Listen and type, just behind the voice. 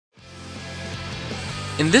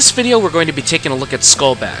In this video we're going to be taking a look at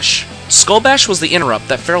Skull Bash. Skull Bash was the interrupt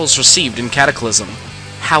that Ferals received in Cataclysm.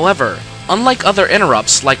 However, unlike other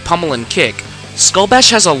interrupts like Pummel and Kick, Skull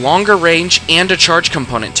Bash has a longer range and a charge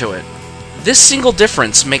component to it. This single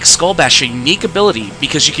difference makes Skull Bash a unique ability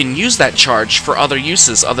because you can use that charge for other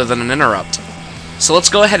uses other than an interrupt. So let's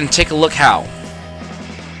go ahead and take a look how.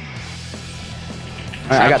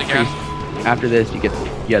 Alright, I got again. After this, you get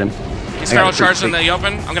him. He's feral charged in the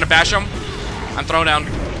open. I'm gonna bash him. I'm throwing down.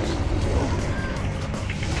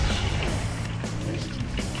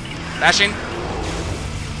 Bashing.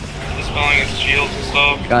 Dispelling his shields and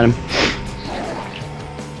stuff. Got him.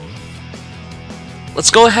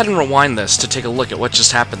 Let's go ahead and rewind this to take a look at what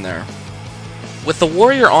just happened there. With the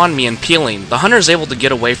warrior on me and peeling, the hunter is able to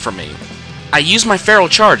get away from me. I use my feral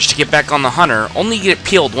charge to get back on the hunter, only to get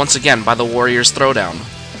peeled once again by the warrior's throwdown.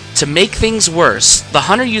 To make things worse, the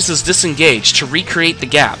hunter uses disengage to recreate the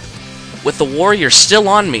gap. With the warrior still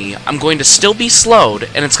on me, I'm going to still be slowed,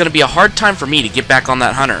 and it's going to be a hard time for me to get back on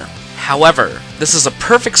that hunter. However, this is a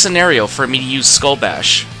perfect scenario for me to use Skull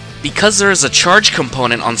Bash. Because there is a charge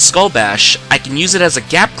component on Skull Bash, I can use it as a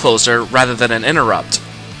gap closer rather than an interrupt.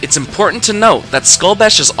 It's important to note that Skull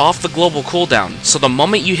Bash is off the global cooldown, so the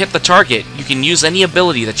moment you hit the target, you can use any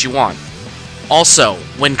ability that you want. Also,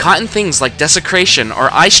 when caught in things like Desecration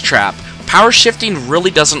or Ice Trap, power shifting really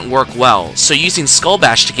doesn't work well, so using Skull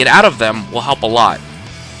Bash to get out of them will help a lot.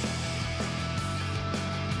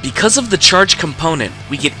 Because of the charge component,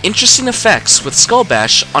 we get interesting effects with Skull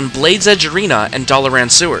Bash on Blade's Edge Arena and Dalaran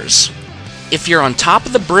Sewers. If you're on top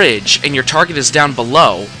of the bridge and your target is down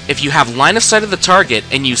below, if you have line of sight of the target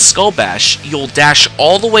and use Skull Bash, you'll dash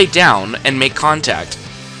all the way down and make contact.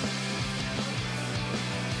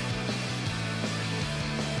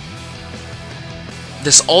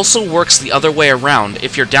 This also works the other way around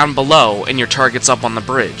if you're down below and your target's up on the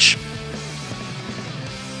bridge.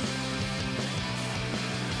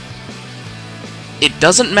 It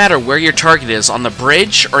doesn't matter where your target is on the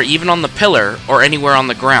bridge or even on the pillar or anywhere on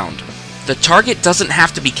the ground. The target doesn't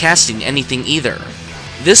have to be casting anything either.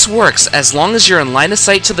 This works as long as you're in line of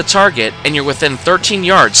sight to the target and you're within 13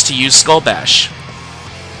 yards to use Skull Bash.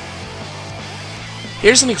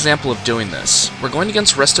 Here's an example of doing this. We're going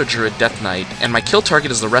against Resto Druid Death Knight, and my kill target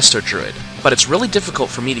is the Resto Druid, but it's really difficult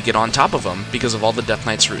for me to get on top of him because of all the Death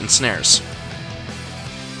Knight's root and snares.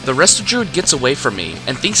 The Resto Druid gets away from me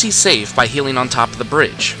and thinks he's safe by healing on top of the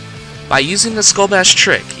bridge. By using the Skull Bash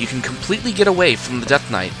trick, you can completely get away from the Death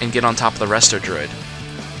Knight and get on top of the Resto Druid.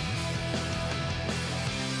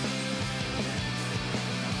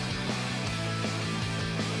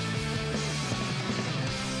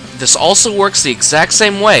 This also works the exact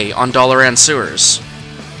same way on Dalaran Sewers.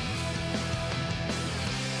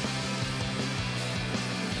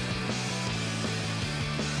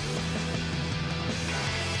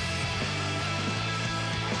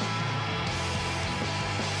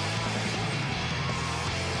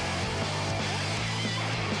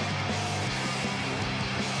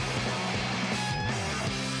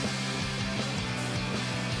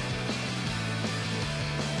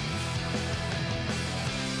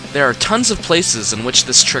 There are tons of places in which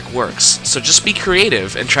this trick works, so just be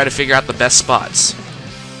creative and try to figure out the best spots.